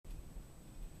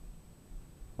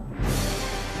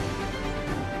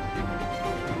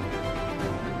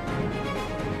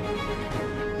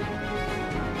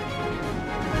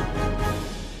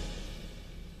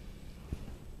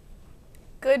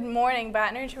Good morning,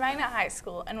 Baton Rouge Magnet High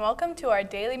School, and welcome to our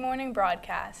daily morning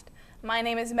broadcast. My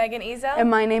name is Megan Ezel. And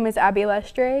my name is Abby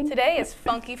Lestrade. Today is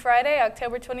Funky Friday,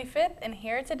 October 25th, and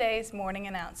here are today's morning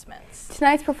announcements.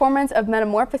 Tonight's performance of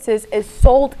Metamorphosis is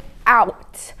sold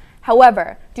out.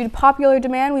 However, due to popular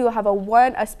demand, we will have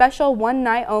a special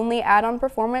one-night-only add-on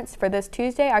performance for this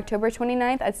Tuesday, October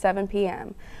 29th at 7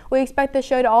 p.m. We expect the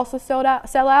show to also sell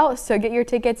out, so get your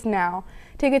tickets now.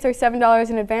 Tickets are $7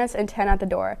 in advance and $10 at the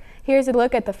door. Here's a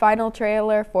look at the final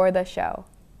trailer for the show.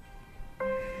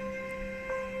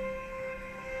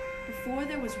 Before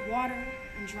there was water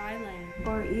and dry land,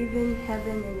 or even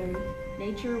heaven and earth,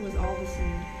 nature was all the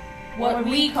same. What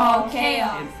we call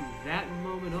chaos. And from that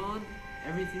moment on,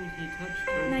 everything he touched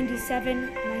turned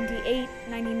 97, 98,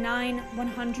 99,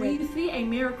 100. When you see a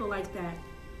miracle like that,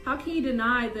 how can you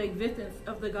deny the existence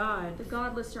of the God? The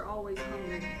godless are always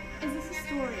hungry. Is this a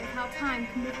story of how time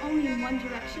can move only in one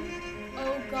direction?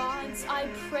 Oh gods, I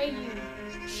pray you,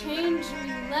 change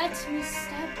me, let me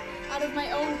step out of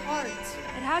my own heart.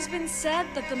 It has been said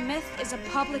that the myth is a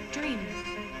public dream.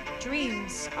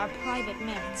 Dreams are private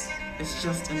myths. It's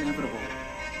just inevitable.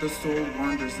 The soul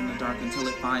wanders in the dark until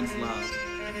it finds love.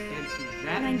 And from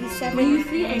that 97. When you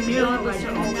see a miracle like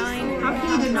that, how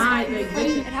can you deny the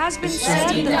existence? It has been It's said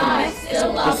just that the myth is a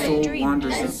The public soul dream.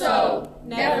 wanders And so,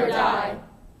 never die.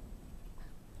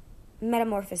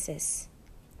 Metamorphosis.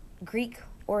 Greek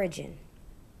origin.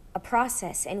 A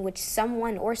process in which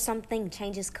someone or something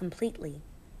changes completely.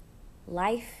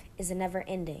 Life is a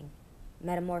never-ending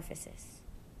metamorphosis.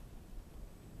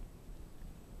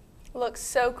 Looks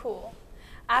so cool.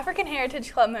 African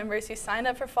Heritage Club members who signed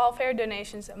up for Fall Fair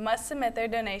donations must submit their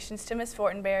donations to Ms.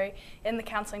 Fortenberry in the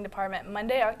Counseling Department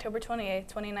Monday, October 28,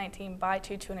 2019 by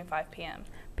 2:25 p.m.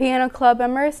 Piano Club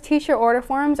members, t-shirt order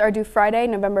forms are due Friday,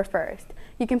 November 1st.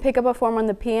 You can pick up a form on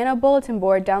the piano bulletin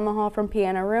board down the hall from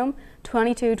Piano Room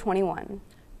 2221.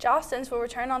 Jostens will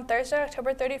return on Thursday,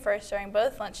 October 31st during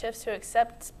both lunch shifts to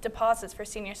accept deposits for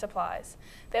senior supplies.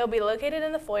 They will be located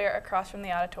in the foyer across from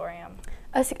the auditorium.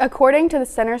 According to the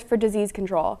Centers for Disease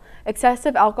Control,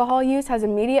 excessive alcohol use has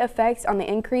immediate effects on the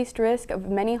increased risk of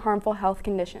many harmful health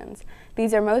conditions.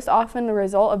 These are most often the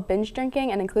result of binge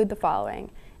drinking and include the following: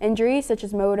 injuries such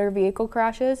as motor vehicle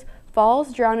crashes,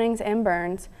 falls, drownings, and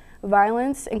burns,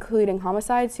 violence including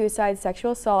homicide, suicide,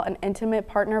 sexual assault, and intimate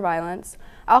partner violence,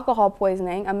 alcohol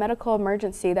poisoning, a medical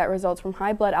emergency that results from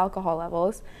high blood alcohol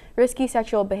levels, risky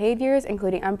sexual behaviors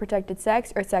including unprotected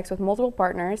sex or sex with multiple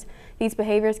partners. These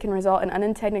behaviors can result in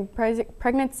unintended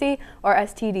pregnancy or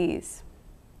STDs.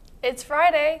 It's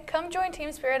Friday. Come join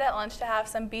Team Spirit at lunch to have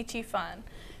some beachy fun.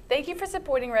 Thank you for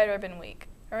supporting Red Ribbon Week.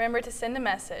 Remember to send a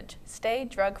message. Stay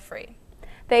drug-free.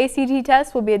 The ACT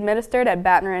test will be administered at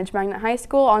Baton Rouge Magnet High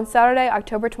School on Saturday,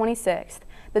 October 26th.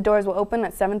 The doors will open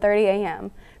at 7:30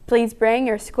 a.m. Please bring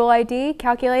your school ID,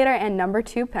 calculator, and number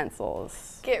 2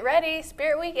 pencils. Get ready.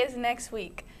 Spirit Week is next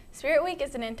week. Spirit Week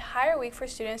is an entire week for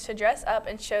students to dress up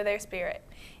and show their spirit.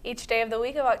 Each day of the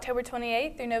week of October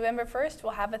 28th through November 1st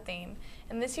will have a theme,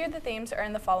 and this year the themes are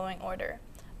in the following order.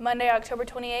 Monday, October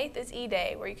 28th is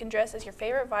E-Day, where you can dress as your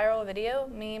favorite viral video,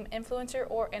 meme, influencer,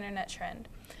 or internet trend.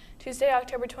 Tuesday,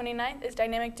 October 29th is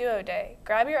Dynamic Duo Day.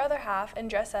 Grab your other half and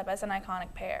dress up as an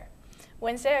iconic pair.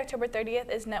 Wednesday, October 30th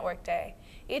is Network Day.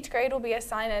 Each grade will be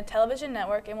assigned a television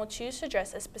network and will choose to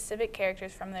dress as specific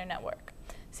characters from their network.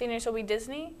 Seniors will be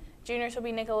Disney, juniors will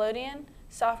be Nickelodeon,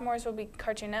 sophomores will be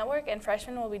Cartoon Network, and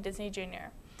freshmen will be Disney Junior.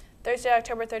 Thursday,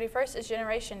 October 31st is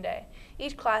Generation Day.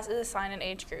 Each class is assigned an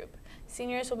age group.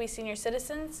 Seniors will be senior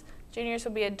citizens, juniors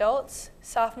will be adults,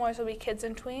 sophomores will be kids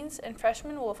and tweens, and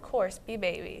freshmen will, of course, be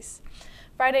babies.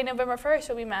 Friday, November 1st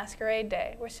will be Masquerade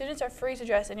Day, where students are free to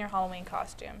dress in your Halloween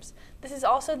costumes. This is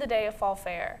also the day of Fall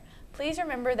Fair. Please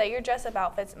remember that your dress-up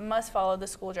outfits must follow the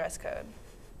school dress code.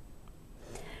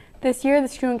 This year, the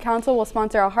Student Council will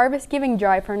sponsor a harvest giving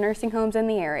drive for nursing homes in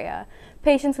the area.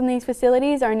 Patients in these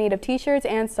facilities are in need of t-shirts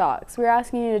and socks. We're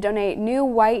asking you to donate new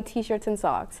white t-shirts and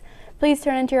socks. Please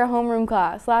turn into your homeroom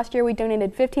class. Last year, we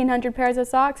donated 1,500 pairs of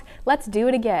socks. Let's do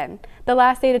it again. The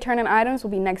last day to turn in items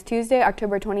will be next Tuesday,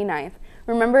 October 29th.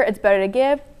 Remember, it's better to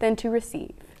give than to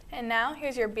receive. And now,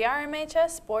 here's your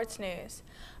BRMHS sports news.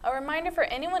 A reminder for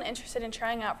anyone interested in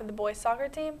trying out for the boys soccer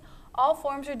team, all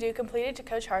forms are due completed to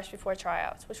Coach Harsh before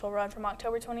tryouts, which will run from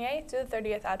October 28th to the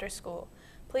 30th after school.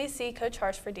 Please see Coach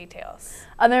Harsh for details.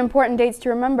 Other important dates to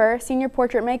remember: Senior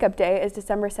Portrait Makeup Day is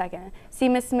December 2nd. See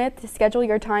Ms. Smith to schedule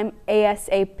your time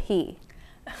ASAP.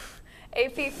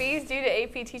 AP fees due to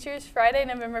AP teachers Friday,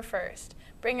 November 1st.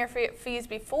 Bring your fees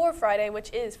before Friday,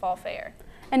 which is Fall Fair.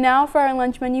 And now for our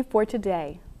lunch menu for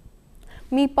today.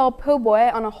 meatball po' boy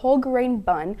on a whole grain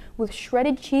bun with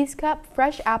shredded cheese cup,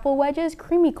 fresh apple wedges,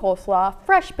 creamy coleslaw,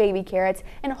 fresh baby carrots,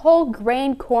 and whole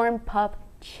grain corn puff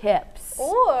chips.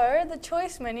 Or the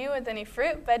choice menu with any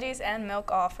fruit, veggies, and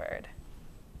milk offered.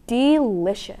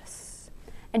 Delicious.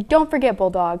 And don't forget,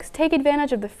 Bulldogs, take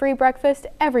advantage of the free breakfast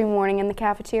every morning in the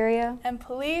cafeteria. And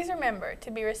please remember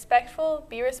to be respectful,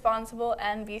 be responsible,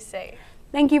 and be safe.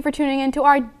 Thank you for tuning in to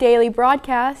our daily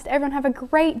broadcast. Everyone have a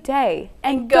great day.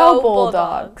 And go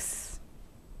Bulldogs!